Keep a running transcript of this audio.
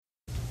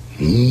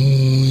Oh,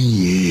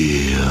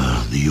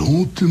 yeah, the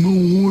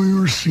Ultimate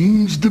Warrior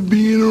seems to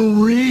be in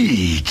a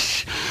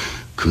rage.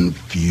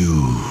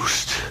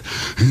 Confused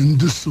and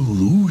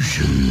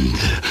disillusioned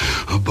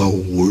about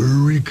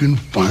where he can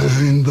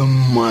find the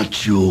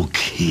Macho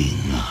King.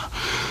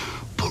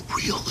 But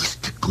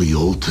realistically,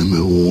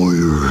 Ultimate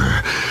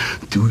Warrior,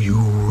 do you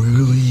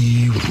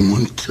really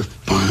want to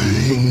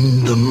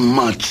find the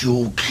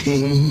Macho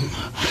King?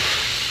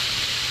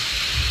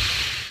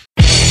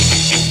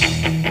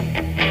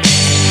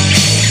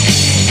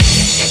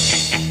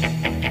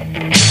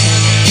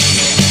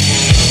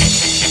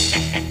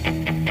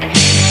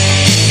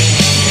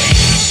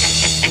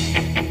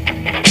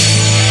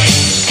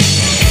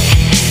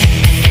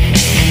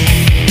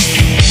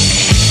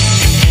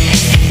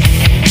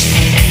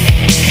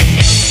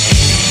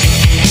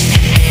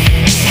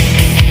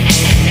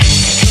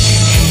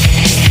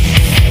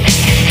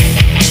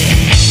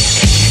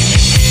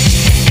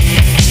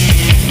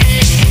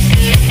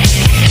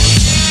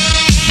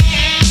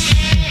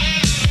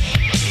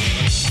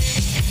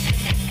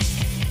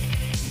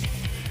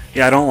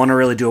 Yeah, I don't want to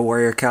really do a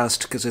Warrior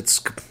cast because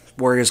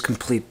Warrior's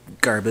complete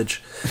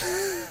garbage.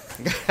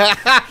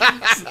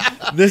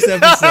 This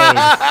episode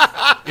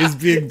is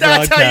being broadcasted.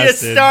 That's how you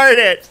start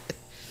it.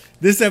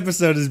 This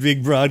episode is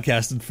being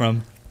broadcasted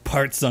from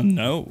Parts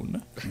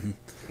Unknown.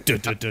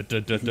 Okay.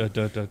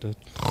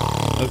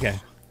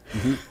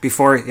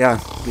 Before,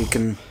 we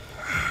can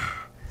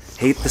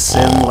hate the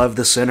sin, love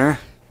the sinner.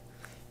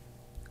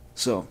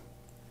 So,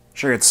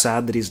 sure, it's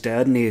sad that he's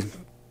dead, and you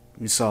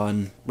saw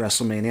in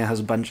WrestleMania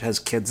has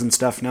kids and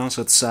stuff now,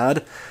 so it's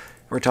sad.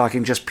 We're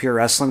talking just pure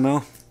wrestling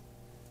though.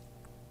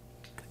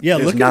 Yeah,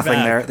 There's looking nothing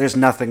back, there. There's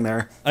nothing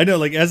there. I know,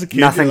 like as a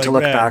kid, Nothing you're to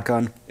like, look man, back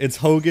on. It's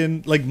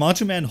Hogan. Like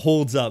Macho Man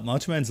holds up.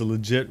 Macho Man's a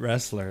legit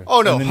wrestler.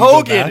 Oh no, And then you go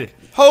Hogan! back-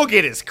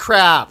 Hogan is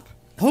crap.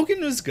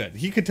 Hogan was good.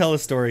 He could tell a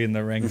story in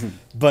the ring.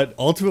 But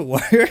Ultimate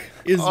Warrior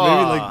is maybe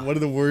like one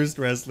of the worst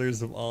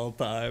wrestlers of all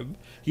time.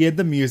 He had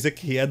the music,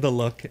 he had the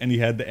look, and he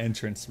had the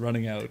entrance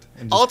running out.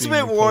 And just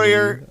Ultimate being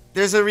Warrior. totally-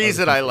 There's a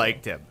reason I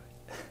liked him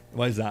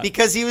Why is that?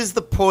 because he was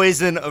the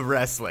poison of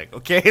wrestling.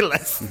 Okay,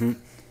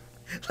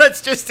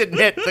 let's just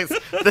admit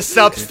the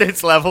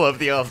substance level of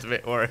the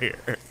Ultimate Warrior.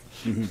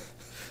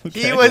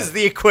 He was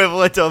the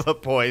equivalent of a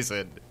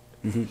poison.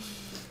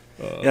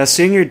 Yeah,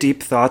 seeing your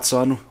deep thoughts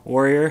on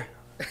Warrior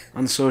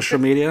on social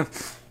media,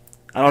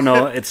 I don't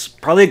know, it's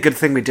probably a good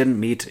thing we didn't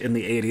meet in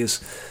the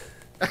 80s.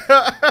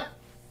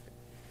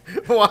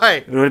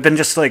 Why? It would have been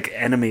just like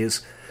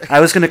enemies. I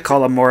was going to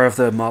call him more of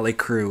the Motley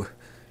Crue.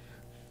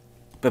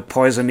 But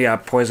Poison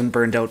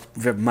burned out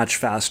much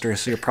faster,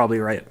 so you're probably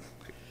right.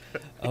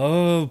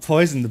 Oh,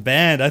 Poison, the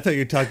band. I thought you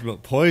were talking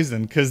about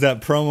Poison, because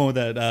that promo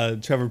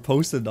that Trevor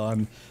posted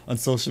on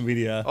social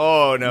media.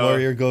 Oh, no.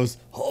 Warrior goes,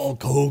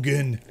 Hulk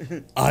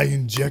Hogan, I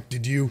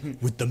injected you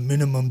with the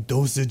minimum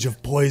dosage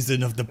of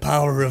poison of the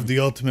power of the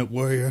Ultimate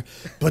Warrior,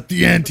 but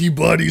the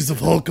antibodies of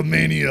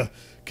Hulkamania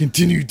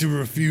continue to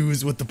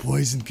refuse what the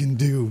poison can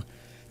do.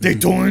 They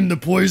torn the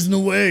poison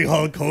away,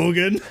 Hulk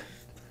Hogan.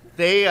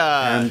 They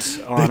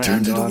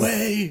Turned it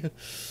away.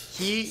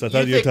 You So I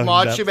thought you were think talking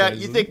Macho about Man? You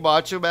Poison. think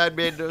Macho Man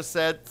made no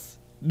sense?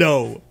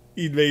 No,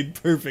 he made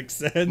perfect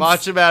sense.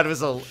 Macho Man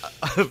was a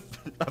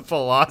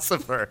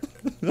philosopher.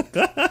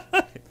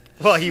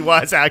 Well, he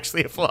was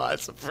actually a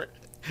philosopher,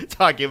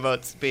 talking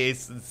about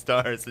space and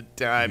stars and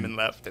time and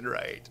left and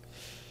right,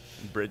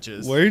 and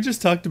bridges. Warrior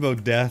just talked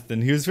about death,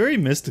 and he was very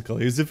mystical.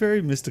 He was a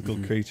very mystical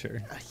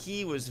creature.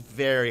 He was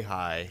very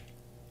high.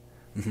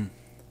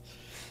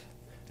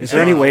 Is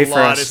there any way for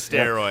a lot us... of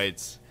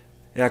steroids.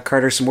 Yeah,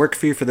 Carter, some work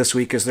for you for this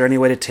week. Is there any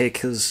way to take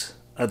his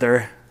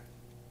other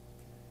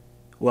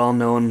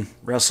well-known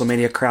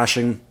WrestleMania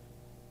crashing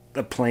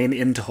the plane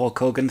into Hulk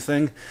Hogan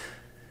thing?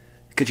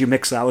 Could you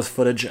mix that with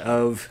footage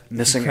of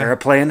missing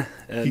airplane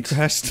He and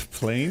crashed a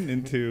plane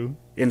into...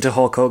 into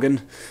Hulk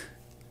Hogan?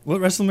 What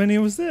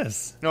WrestleMania was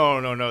this?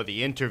 No,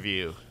 the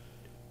interview.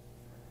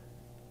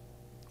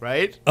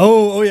 Right?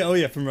 Oh yeah,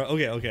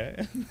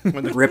 okay.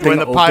 Ripping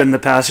open the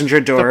passenger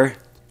door,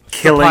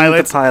 killing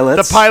the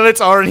pilots. The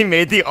pilots already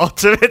made the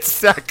ultimate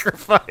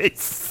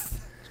sacrifice.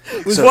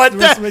 So- What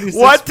WrestleMania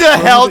 6 the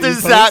hell promo that you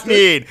does that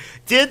posted? mean?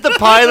 Did the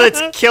pilots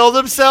kill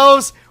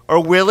themselves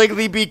or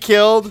willingly be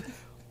killed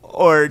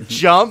or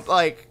jump?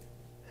 Like,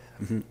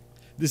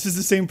 This is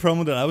the same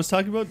promo that I was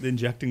talking about,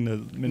 injecting the...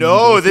 minimum no,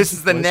 dosage this of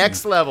is the poison.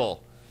 next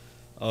level.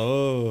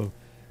 Oh.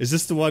 Is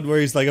this the one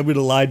where he's like, I'm going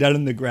to lie down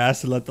in the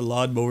grass and let the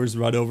lawnmowers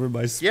run over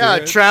my spirit?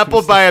 Yeah,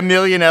 trampled by a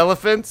million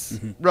elephants,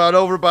 run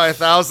over by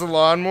 1,000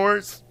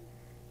 lawnmowers.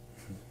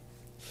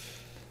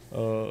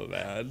 Oh,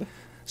 man.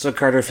 So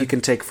Carter, if you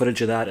can take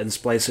footage of that and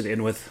splice it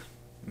in with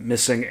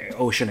missing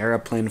ocean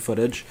airplane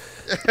footage,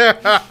 and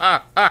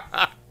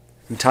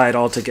tie it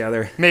all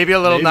together. Maybe a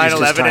little Maybe it's 9/11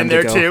 just in time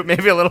there to go. too.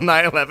 Maybe a little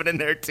 9/11 in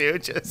there too.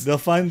 Just They'll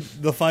find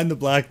the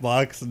black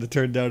box, and it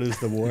turned out as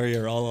the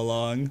Warrior all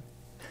along.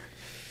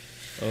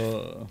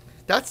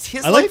 that's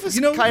his I like- life is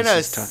you know, kind of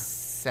this is tough.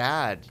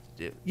 sad.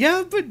 Dude.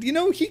 Yeah, but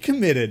he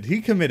committed.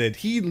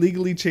 He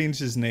legally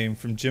changed his name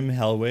from Jim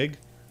Hellwig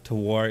to to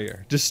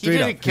Warrior. Just He straight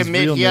didn't up. His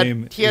commit. real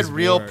name He had is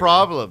real Warrior.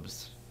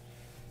 problems.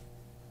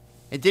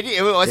 And did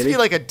he? Was Did he he?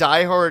 like a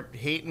diehard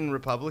hating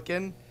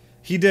Republican?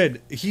 He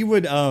did. He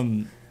would.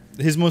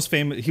 His most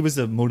famous. He was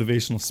a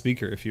motivational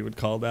speaker, if you would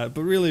call that,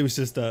 but really, he was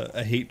just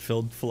a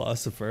hate-filled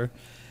philosopher.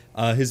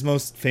 His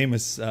most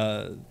famous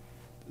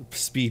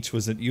speech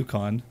was at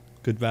UConn,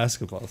 good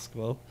basketball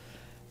school.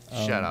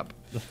 Shut up.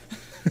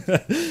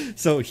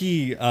 So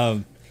he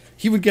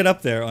would get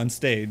up there on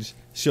stage,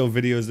 show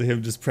videos of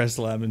him just press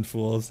slamming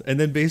fools, and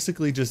then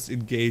basically just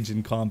engage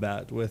in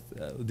combat with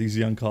these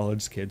young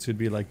college kids who'd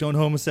be like, "Don't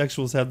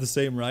homosexuals have the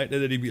same right?"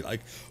 And then he'd be like,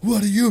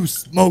 "What are you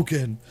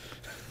smoking?"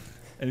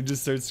 And he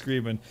just starts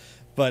screaming.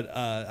 But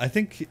I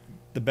think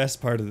the best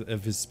part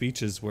of his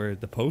speeches were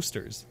the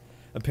posters.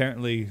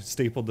 Apparently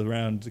stapled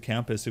around the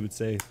campus, it would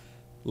say,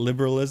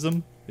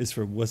 "Liberalism is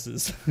for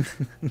wusses."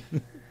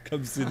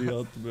 Comes to the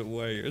Ultimate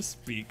Warrior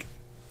speak.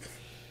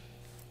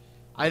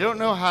 I don't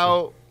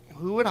know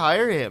who would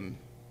hire him.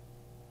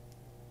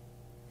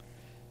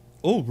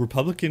 Oh,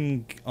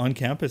 Republican on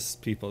campus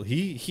people.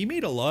 He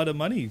made a lot of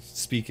money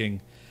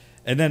speaking,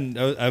 and then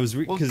I was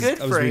Well, because good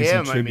I was for reading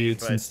him, some I mean,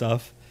 tributes and but-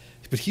 stuff.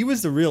 But he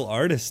was the real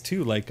artist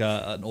too, like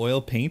an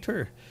oil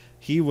painter.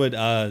 He would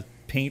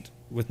paint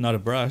with not a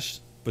brush,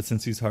 but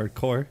since he's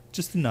hardcore,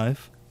 just a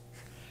knife.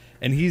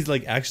 And he's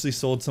like actually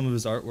sold some of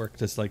his artwork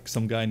to like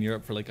some guy in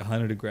Europe for like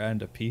 $100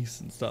 grand a piece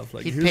and stuff.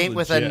 Like He'd he was paint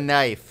with a legit.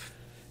 knife.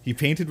 He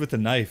painted with a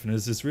knife, and it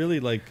was this really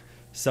like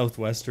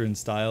southwestern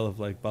style of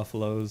like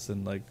buffaloes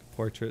and like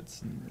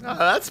portraits. And, Oh,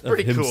 that's of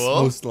pretty him,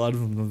 cool. Most a lot of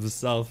them of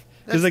himself,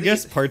 because That's I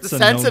guess the parts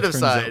unknown sensitive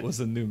turns side. out was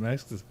in New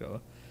Mexico.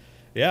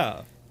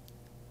 Yeah.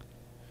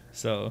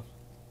 So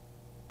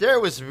There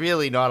was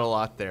really not a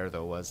lot there,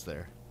 though, was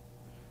there?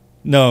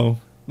 no,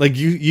 like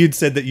you'd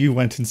said that you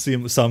went and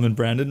saw him and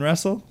Brandon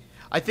wrestle,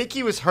 I think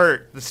he was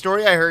hurt. The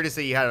story I heard is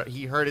that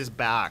he hurt his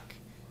back.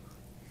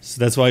 so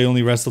that's why he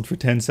only wrestled for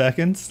 10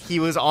 seconds. He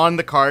was on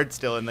the card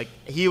still, and like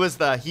he was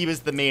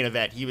the main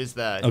event. He was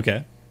the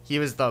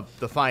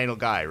final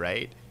guy,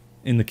 right?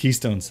 In the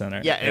Keystone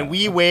Center. Yeah, and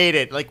we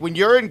waited. Like when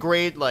you're in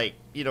grade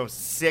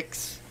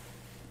 6,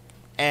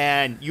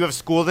 and you have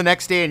school the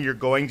next day, and you're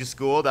going to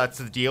school. That's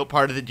the deal.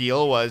 Part of the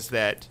deal was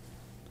that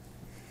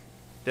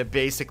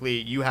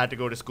basically you had to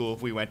go to school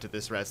if we went to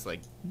this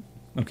wrestling.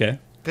 Okay.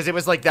 Because it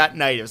was like that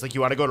night. It was like, you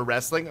want to go to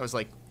wrestling? I was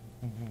like,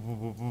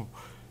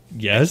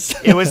 Yes.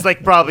 it was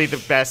like probably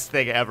the best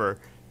thing ever.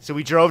 So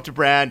we drove to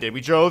Brandon.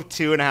 We drove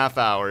 2.5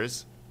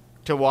 hours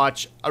to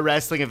watch a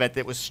wrestling event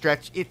that was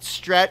stretched. It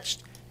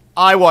stretched.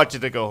 I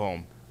wanted to go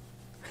home.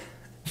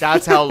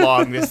 That's how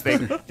long this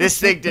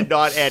thing did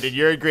not end. And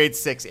you're in grade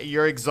 6. And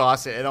you're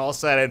exhausted. And all of a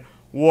sudden,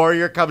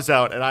 Warrior comes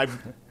out. And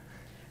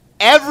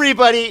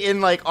everybody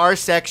in like our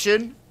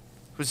section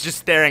was just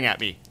staring at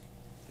me.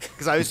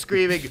 Because I was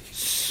screaming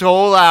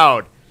so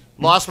loud.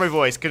 Lost my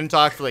voice. Couldn't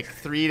talk for like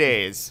 3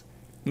 days.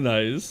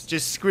 Nice.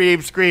 Just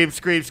scream.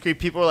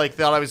 People were like,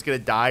 thought I was going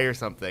to die or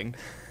something.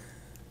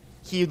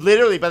 He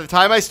literally, by the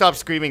time I stopped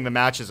screaming, the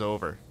match is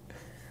over.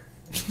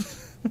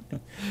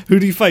 Who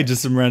do you fight?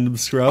 Just some random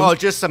scrub? Oh,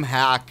 just some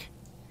hack.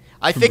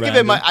 I From think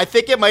Brandon? I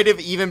think it might have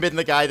even been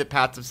the guy that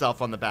pats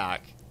himself on the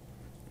back.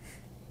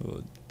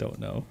 Oh, don't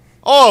know.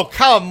 Oh,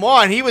 come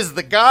on. He was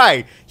the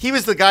guy. He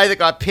was the guy that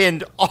got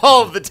pinned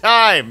all the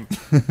time.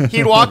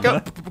 He'd walk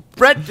up.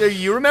 Brett, do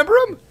you remember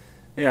him?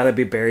 Yeah, that'd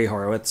be Barry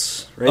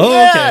Horowitz, right? Oh,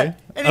 Yeah. okay.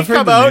 And I've he'd heard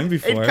come the out. name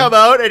before. He'd come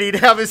out and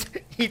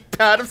he'd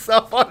pat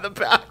himself on the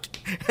back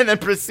and then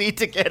proceed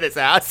to get his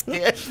ass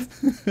kicked.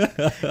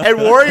 And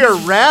Warrior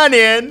ran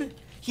in.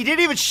 He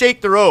didn't even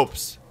shake the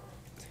ropes.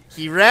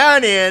 He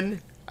ran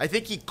in. I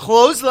think he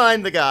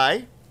clotheslined the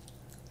guy.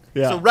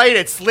 Yeah. So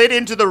it slid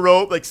into the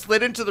rope, like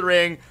slid into the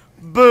ring.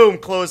 Boom,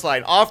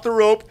 clothesline. Off the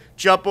rope,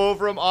 jump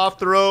over him, off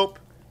the rope.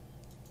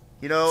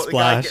 You know,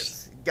 Splash.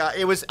 the guy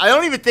it was. I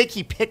don't even think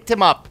he picked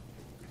him up.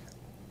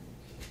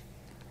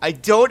 I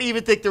don't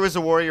even think there was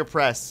a Warrior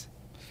press.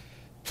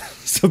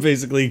 So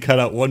basically, he cut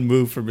out one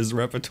move from his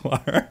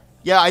repertoire.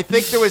 Yeah, I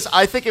think there was.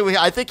 I think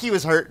he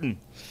was hurting.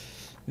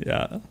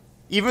 Yeah.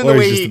 Even Or the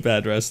way he's just a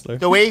bad wrestler.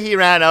 the way he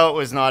ran out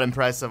was not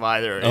impressive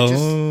either.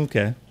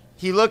 Okay.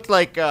 He looked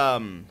like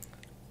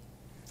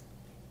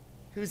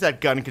who's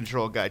that gun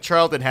control guy?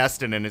 Charlton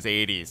Heston in his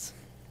 80s.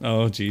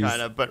 Oh, jeez.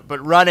 Kind of,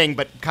 but running,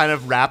 but kind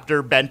of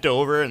raptor bent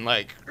over and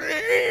like.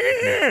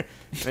 And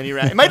then he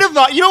ran. It might have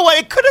not. You know what?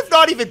 It could have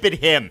not even been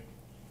him.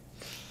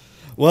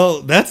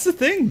 Well, that's the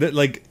thing that,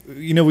 like,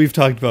 you know, we've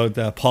talked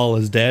about Paul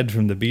is dead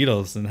from the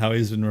Beatles and how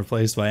he's been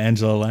replaced by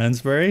Angela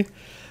Lansbury.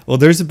 Well,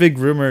 there's a big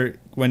rumor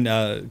when,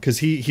 because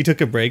he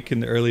took a break in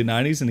the early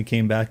 90s and he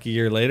came back a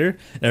year later,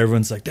 and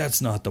everyone's like,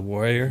 that's not the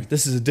Warrior.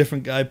 This is a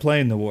different guy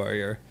playing the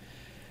Warrior.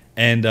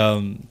 And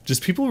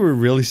just people were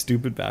really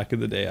stupid back in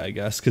the day, I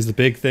guess, because the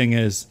big thing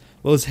is,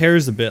 well, his hair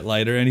is a bit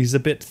lighter and he's a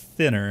bit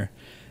thinner.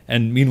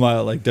 And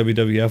meanwhile, like,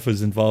 WWF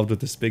was involved with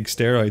this big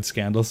steroid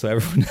scandal, so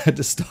everyone had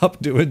to stop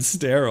doing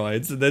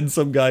steroids. And then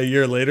some guy a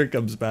year later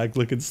comes back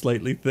looking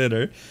slightly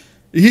thinner.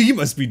 He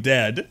must be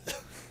dead.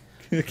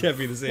 It can't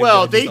be the same.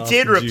 Well, guy they just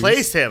did off the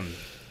replace him.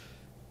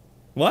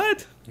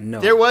 What? No.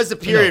 There was a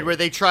period No. where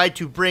they tried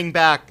to bring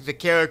back the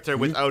character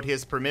without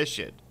his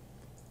permission.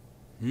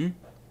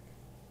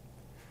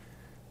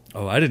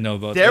 Oh, I didn't know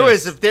about There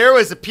this.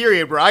 was a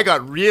period where I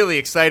got really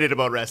excited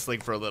about wrestling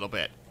for a little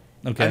bit.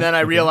 Okay. And then I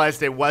okay.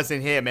 realized it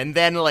wasn't him. And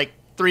then, like,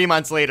 3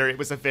 months later, it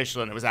was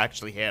official and it was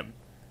actually him.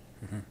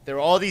 There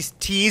were all these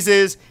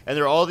teases and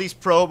there were all these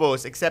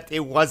promos, except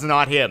it was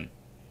not him.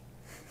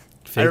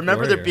 I Fake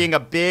remember there warrior. being a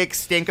big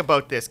stink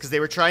about this because they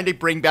were trying to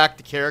bring back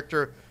the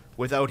character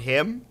without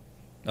him.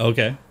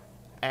 Okay.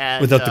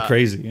 And, Without the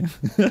crazy.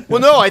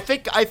 Well, no, I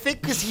think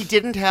because he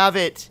didn't have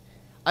it.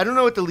 I don't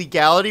know what the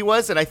legality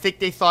was, and I think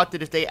they thought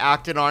that if they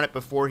acted on it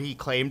before he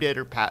claimed it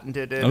or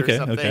patented it Okay, or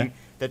something, okay.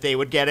 that they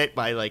would get it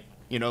by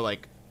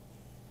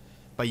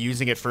by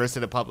using it first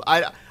in the public.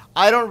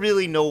 I don't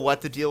really know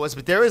what the deal was,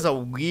 but there was a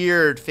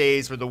weird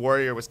phase where the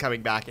Warrior was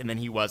coming back and then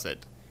he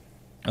wasn't,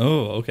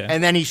 Oh, okay.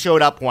 and then he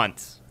showed up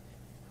once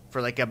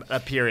for like an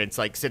appearance,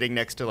 like sitting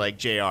next to like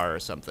JR or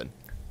something.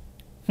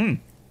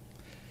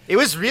 It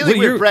was really Well,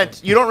 weird, you're-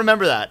 Brent. You don't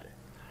remember that?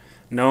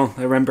 No,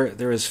 I remember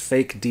there was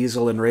fake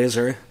Diesel and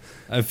Razor.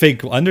 A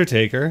fake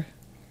Undertaker.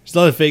 There's a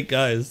lot of fake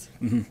guys.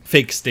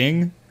 Fake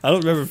Sting. I don't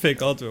remember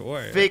fake Ultimate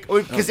Warrior. Fake,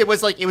 because it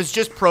was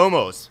just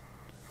promos.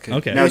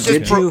 Okay. Now, It was just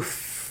did pro- you...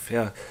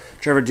 Yeah.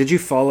 Trevor, did you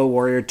follow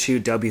Warrior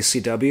 2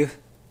 WCW?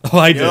 Oh,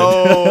 I did.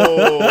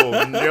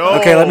 No, no.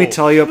 Okay, let me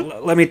tell you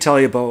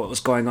about what was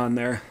going on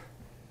there.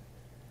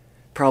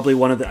 Probably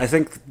I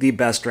think the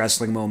best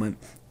wrestling moment.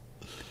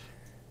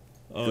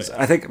 Oh, 'Cause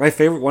yeah. I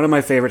think one of my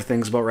favorite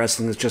things about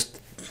wrestling is just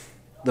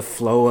the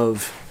flow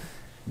of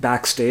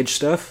backstage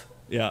stuff.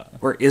 Yeah.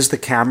 Where is the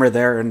camera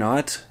there or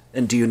not?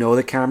 And do you know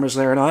the camera's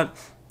there or not?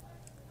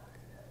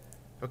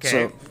 Okay.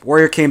 So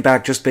Warrior came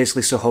back just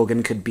basically so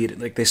Hogan could beat it.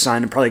 Like they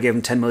signed and probably gave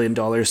him $10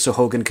 million so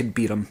Hogan could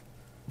beat him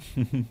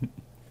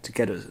to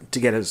get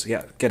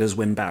his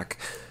win back.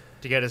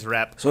 to get his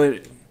rep. So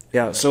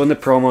so in the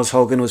promos,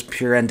 Hogan was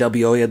pure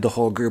NWO. He had the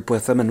whole group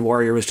with him, and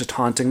Warrior was just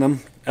haunting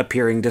them,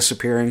 appearing,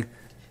 disappearing.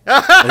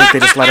 I think they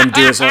just let him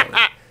do his own.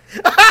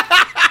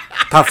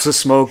 Puffs of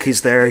smoke.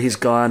 He's there. He's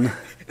gone.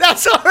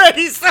 That's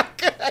already so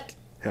good.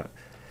 Yeah.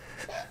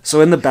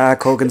 So in the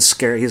back, Hogan's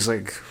scared. He's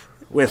like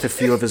with a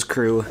few of his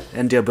crew,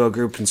 NWO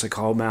group, and it's like,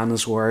 oh man,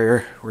 this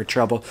Warrior, we're in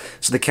trouble.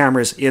 So the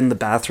camera's in the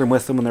bathroom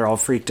with them, and they're all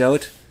freaked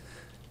out.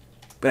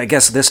 But I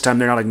guess this time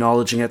they're not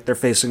acknowledging it. They're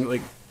facing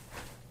like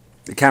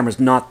the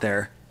camera's not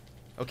there.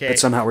 Okay. But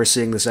somehow we're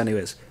seeing this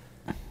anyways.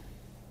 So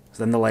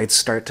then the lights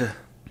start to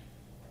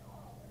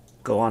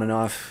go on and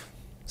off.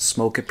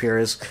 Smoke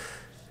appears.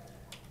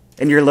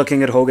 And you're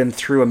looking at Hogan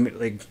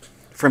through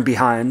from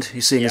behind.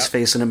 You're seeing his Yep.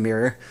 face in a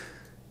mirror.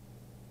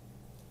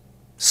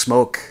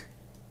 Smoke.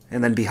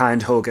 And then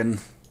behind Hogan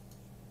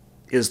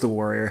is the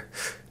Warrior.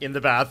 in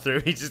the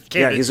bathroom. He just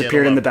came Yeah, to he's diddle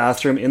appeared in him. the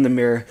bathroom, in the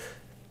mirror.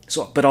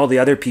 So, but all the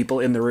other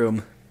people in the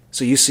room.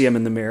 So you see him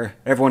in the mirror.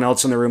 Everyone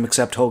else in the room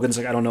except Hogan's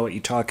like, I don't know what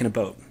you're talking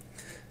about.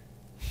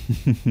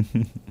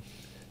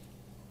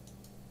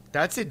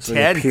 That's So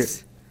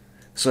intense.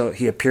 So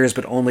he appears,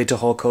 but only to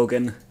Hulk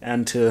Hogan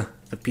and to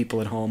the people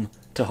at home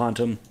to haunt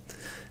him.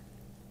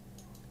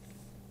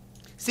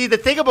 See, the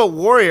thing about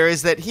Warrior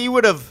is that he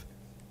would have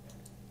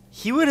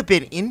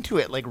been into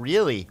it, like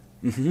really.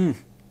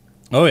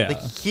 Oh, yeah.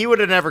 Like he would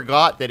have never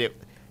got that it.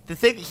 The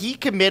thing he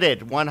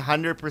committed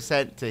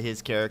 100% to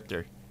his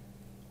character.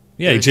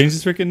 Yeah, he there's- changed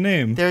his freaking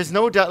name. There's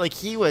no doubt. Like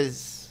he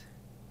was.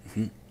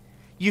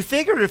 You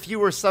figured if you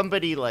were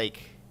somebody like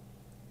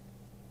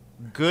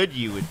good,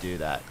 you would do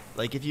that.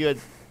 Like if you had.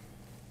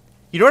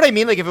 You know what I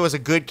mean? Like if it was a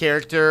good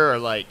character or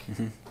like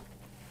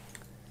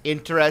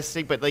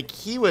interesting, but like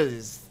he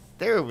was.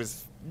 There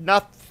was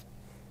nothing.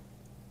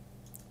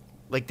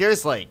 Like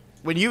there's like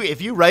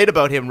if you write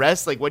about him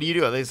wrestling, what do you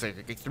do? There's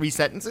like 3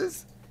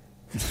 sentences.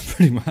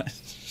 Pretty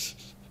much.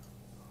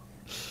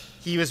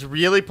 He was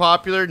really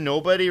popular.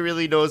 Nobody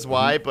really knows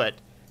why, but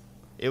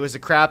it was a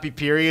crappy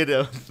period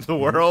of the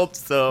world,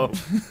 so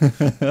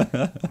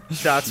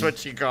that's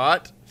what you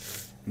got.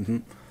 Yeah,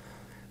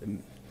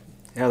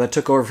 that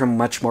took over from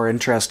much more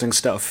interesting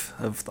stuff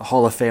of the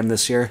Hall of Fame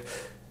this year,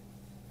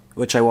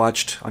 which I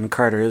watched on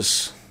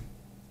Carter's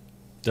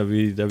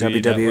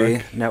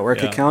WWE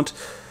Network Yeah. account.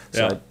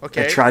 So Yeah.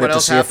 Okay, I tried what it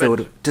else to see if it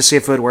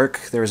happened? would work.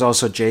 There was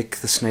also Jake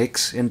the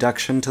Snake's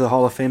induction to the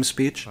Hall of Fame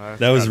speech,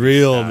 That was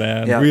real,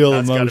 man. Yeah. Real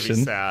That's gotta be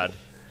emotion. sad.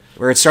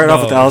 where it started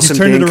off with No, Allison he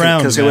turned it being around,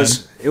 because man.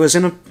 it was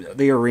in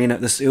the arena.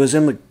 It was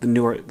in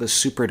the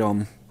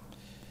Superdome.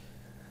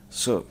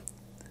 So,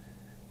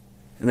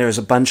 and there was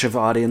a bunch of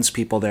audience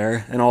people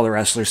there, and all the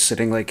wrestlers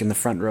sitting like in the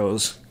front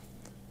rows,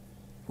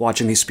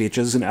 watching these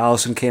speeches. And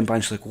Allison came by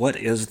and she's like, "What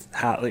is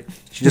that?" Like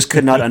she just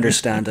could not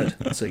understand it.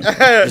 It's like,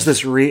 is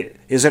this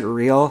Is it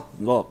real?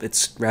 Well,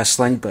 it's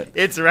wrestling, but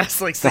It's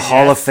wrestling. the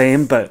Hall of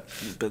Fame, but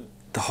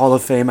the Hall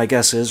of Fame, I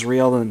guess, is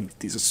real, and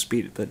these are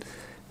speed. But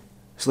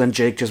so then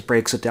Jake just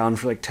breaks it down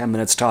for like 10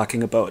 minutes,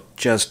 talking about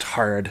just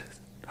hard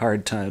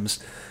times.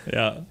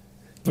 Yeah.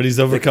 But he's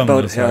Like overcome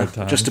about, those hard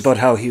times. just about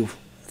how he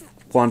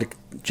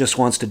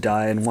wants to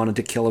die and wanted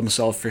to kill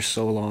himself for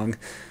so long,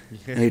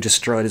 and he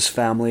destroyed his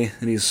family,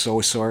 and he's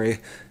so sorry.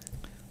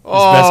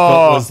 best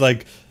quote was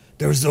like,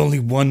 "There was only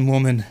one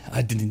woman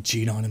I didn't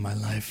cheat on in my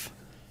life,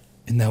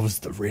 and that was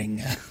the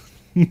ring."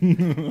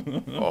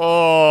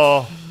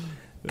 Oh.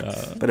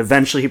 But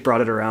eventually he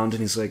brought it around,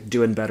 and he's like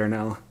doing better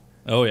now.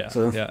 Oh yeah,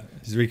 So- yeah.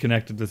 He's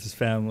reconnected with his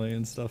family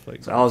and stuff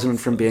like So that. Alice went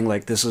from being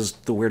like, "This is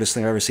the weirdest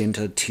thing I've ever seen,"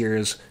 to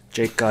tears.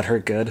 Jake got her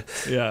good.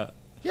 Yeah,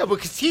 Yeah,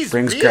 because he's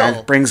Brings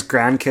real. brings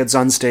grandkids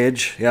on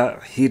stage.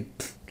 Yeah, he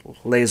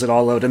lays it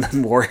all out, and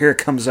then Warrior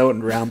comes out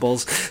and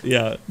rambles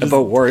yeah.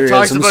 about Warrior.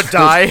 Talks about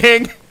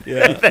dying.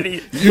 Yeah. And then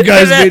he, You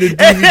guys and then- made a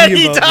and then DVD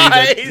he about me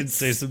that dies. did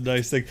say some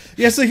nice things.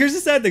 Yeah, so here's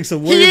the sad thing. So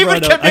He Warrior even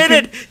brought out,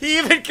 committed. He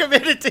even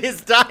committed to his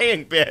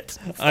dying bit.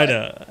 I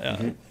know.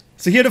 Yeah.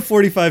 So he had a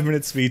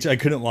 45-minute speech. I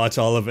couldn't watch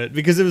all of it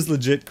because it was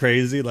legit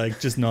crazy, like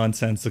just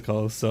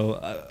nonsensical.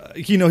 So,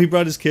 he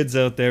brought his kids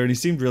out there and he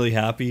seemed really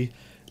happy.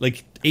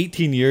 Like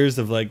 18 years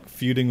of like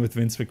feuding with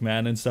Vince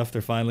McMahon and stuff,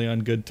 they're finally on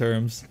good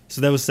terms.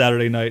 So that was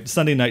Saturday night.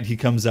 Sunday night he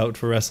comes out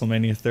for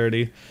WrestleMania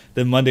 30.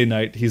 Then Monday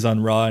night he's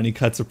on Raw and he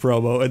cuts a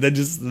promo, and then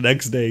just the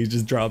next day he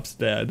just drops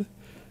dead.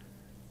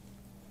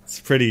 It's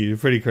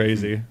pretty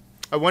crazy.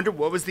 I wonder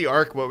what was the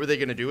arc. What were they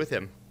going to do with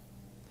him?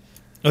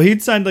 Oh,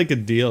 he'd signed like a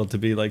deal to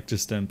be like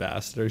just an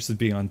ambassador, to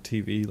be on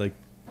TV, like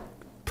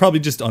probably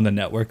just on the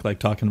network, like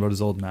talking about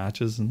his old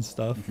matches and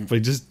stuff. But he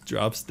just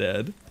drops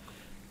dead.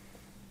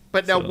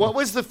 But now, So- what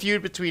was the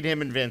feud between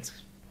him and Vince?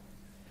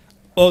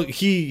 Well,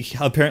 he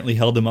apparently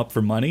held him up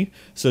for money,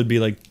 so it'd be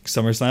like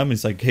SummerSlam.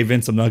 He's like, "Hey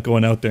Vince, I'm not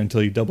going out there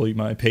until you double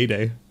my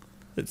payday."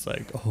 It's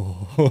like,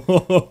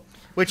 oh,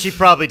 Which he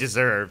probably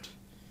deserved.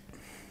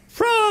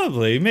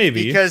 probably,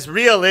 maybe. Because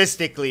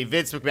realistically,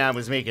 Vince McMahon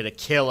was making a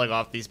killing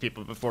off these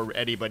people before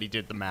anybody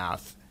did the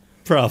math.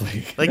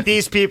 Probably, Like,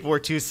 these people were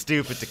too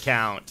stupid to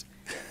count.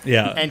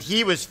 yeah. And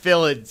he was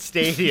filling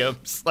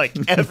stadiums, like,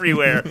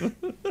 everywhere.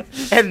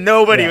 And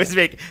nobody Yeah. was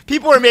making...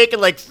 People were making,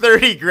 like,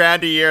 30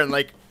 grand a year, and,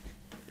 like...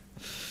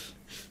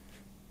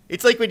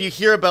 It's like when you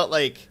hear about,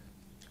 like,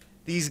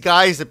 these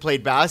guys that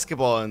played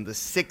basketball in the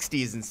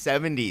 60s and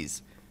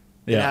 70s.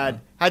 Yeah. And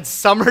had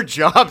summer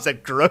jobs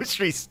at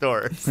grocery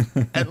stores.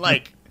 And,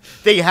 like,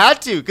 they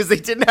had to because they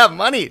didn't have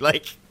money.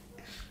 Like,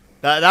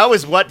 that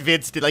was what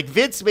Vince did. Like,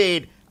 Vince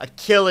made a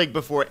killing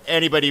before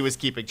anybody was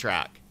keeping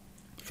track.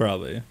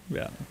 Probably,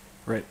 yeah.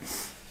 Right.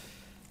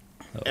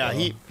 Yeah,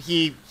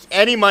 he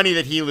any money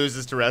that he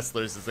loses to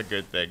wrestlers is a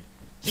good thing.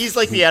 He's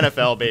like the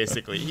NFL,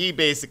 basically. He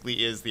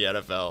basically is the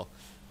NFL.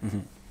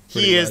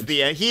 He is the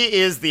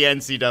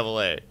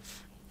NCAA.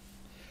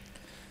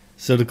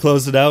 So to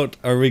close it out,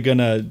 are we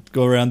gonna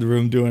go around the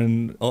room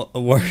doing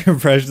Warrior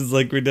impressions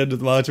like we did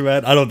with Macho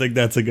Man? I don't think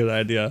that's a good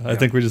idea. I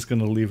think we're just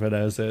gonna leave it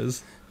as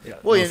is. Yeah.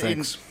 Well, no in-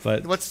 thanks.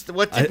 But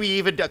What did we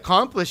even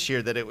accomplish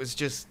here? That it was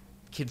just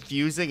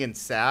confusing and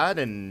sad,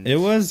 and it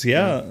was,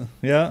 yeah.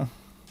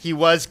 he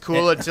was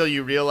cool until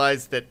you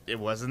realized that it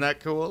wasn't that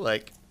cool.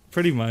 Like,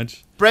 Pretty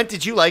much. Brent,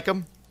 did you like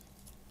him?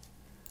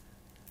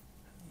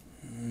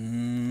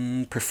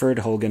 Preferred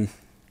Hogan.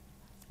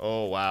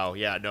 Oh wow,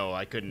 yeah, no,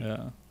 I couldn't.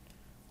 Yeah.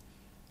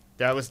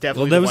 That was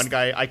definitely that the was- one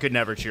guy I could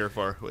never cheer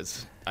for.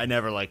 I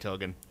never liked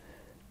Hogan.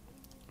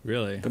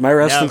 Really? But my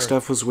wrestling Never.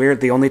 stuff was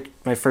weird.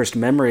 My first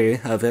memory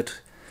of it,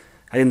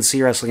 I didn't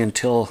see wrestling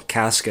until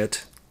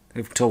Casket,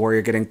 until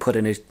Warrior getting put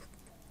in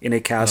a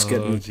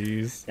casket Oh, and,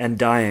 jeez. and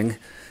dying,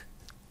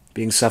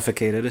 being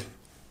suffocated.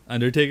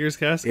 Undertaker's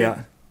casket?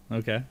 Yeah.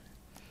 Okay.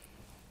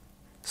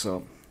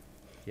 So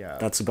Yeah,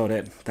 that's about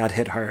it. That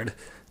hit hard.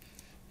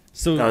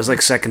 So That was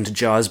like second to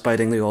Jaws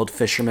biting the old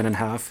fisherman in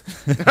half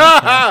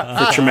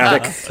for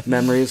traumatic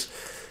memories.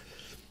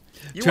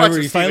 you Trevor, watch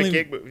the you Stephen finally-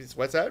 King movies.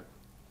 What's that?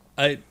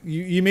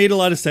 you made a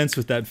lot of sense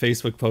with that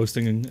Facebook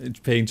posting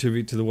and paying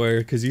tribute to the Warrior,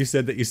 because you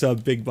said that you saw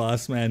Big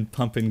Boss Man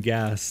pumping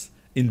gas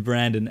in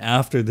Brandon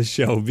after the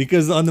show,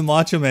 because on the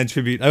Macho Man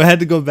tribute, I had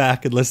to go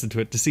back and listen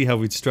to it to see how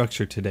we'd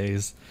structure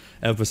today's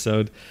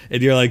episode.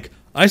 And you're like,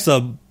 I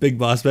saw Big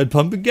Boss Man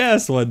pumping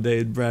gas one day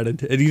in Brandon.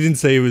 And you didn't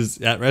say he was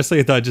at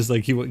wrestling. I thought just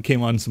like he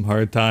came on some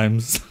hard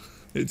times.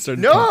 It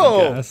started pumping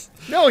No, gas.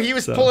 no, he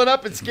was So- pulling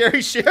up, and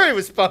Scary Sherry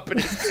was pumping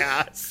his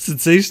gas.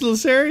 Sensational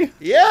Sherry?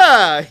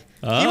 Yeah,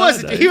 he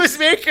was nice. he was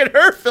making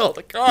her fill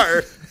the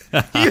car.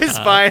 He was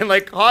buying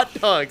like hot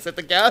dogs at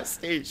the gas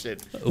station.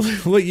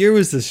 What year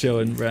was this show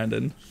in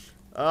Brandon?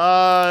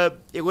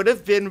 It would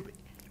have been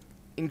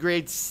in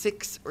grade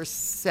 6 or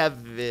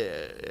 7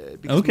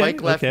 because Okay,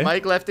 Mike left. okay.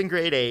 Mike left in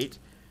grade 8.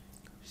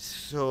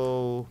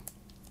 So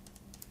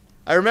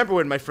I remember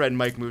when my friend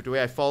Mike moved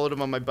away. I followed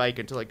him on my bike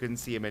until I couldn't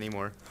see him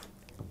anymore.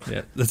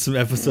 Yeah, that's some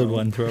episode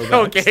 1 throwback.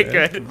 Okay,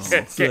 good.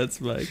 So that's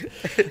Mike.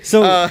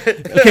 So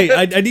okay,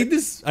 I need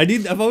this.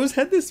 I've always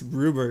had this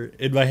rumor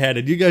in my head,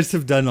 and you guys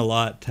have done a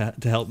lot to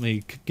help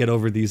me get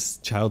over these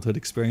childhood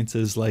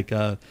experiences, like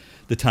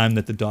the time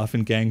that the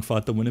Dauphin Gang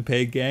fought the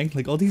Winnipeg Gang,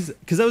 like all these.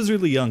 Because I was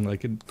really young,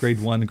 like in grade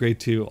 1, grade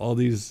 2, all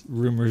these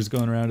rumors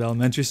going around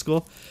elementary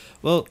school.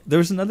 Well, there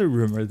was another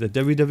rumor that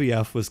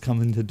WWF was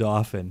coming to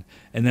Dauphin,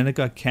 and then it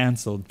got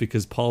canceled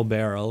because Paul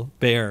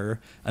Bearer,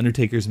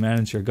 Undertaker's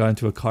manager, got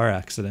into a car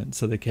accident,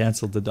 so they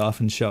canceled the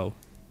Dauphin show.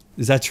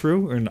 Is that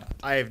true or not?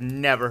 I have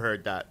never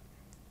heard that.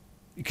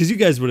 Because you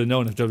guys would have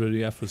known if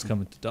WWF was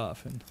coming to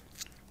Dauphin.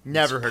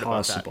 Never heard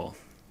Possible.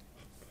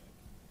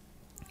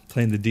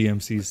 Playing the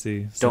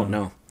DMCC. So. Don't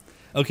know.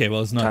 Okay,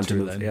 well, it's not Time to true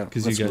move, then. yeah.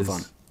 Because Let's you move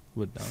guys on.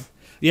 would know.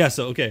 Yeah,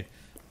 so, okay.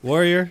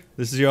 Warrior,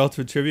 this is your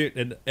ultimate tribute.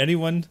 And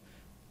anyone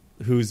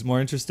who's more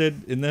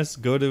interested in this,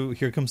 go to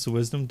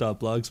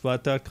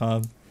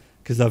herecomesthewisdom.blogspot.com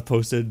because I've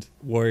posted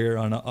Warrior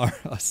on our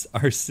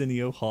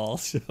Arsenio Hall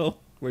show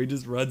where he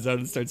just runs out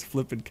and starts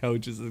flipping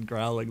couches and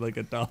growling like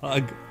a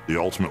dog. The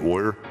Ultimate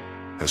Warrior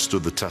has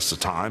stood the test of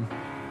time.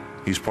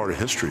 He's part of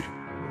history.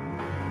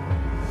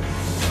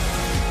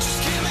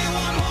 Just give me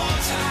one more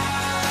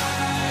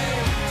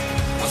time.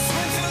 I'll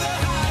swim through the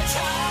high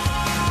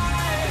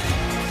tide.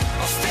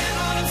 I'll stand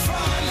on the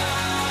front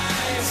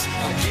lines.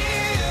 I'll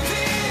give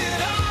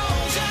it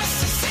all just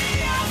to see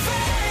your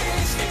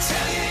face and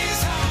tell you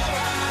it's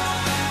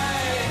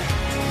alright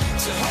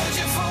to hold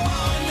you for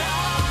one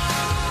night.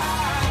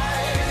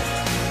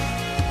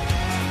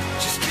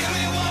 Just give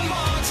me one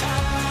more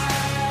time.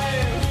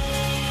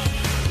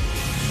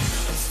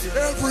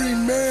 Every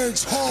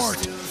man's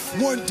heart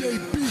one day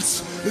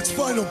beats its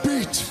final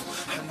beat.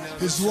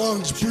 His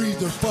lungs breathe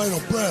their final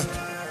breath.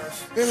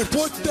 And if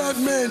what that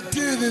man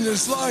did in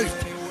his life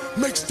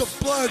makes the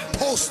blood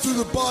pulse through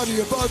the body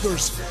of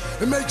others,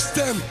 it makes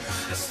them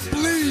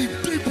bleed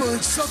deeper in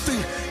something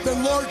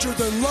than larger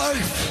than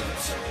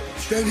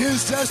life, then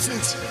his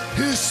essence,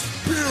 his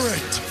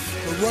spirit,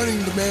 the running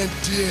the man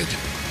did,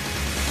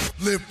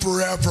 live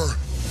forever.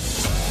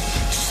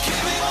 Just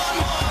give me one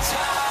more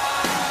time.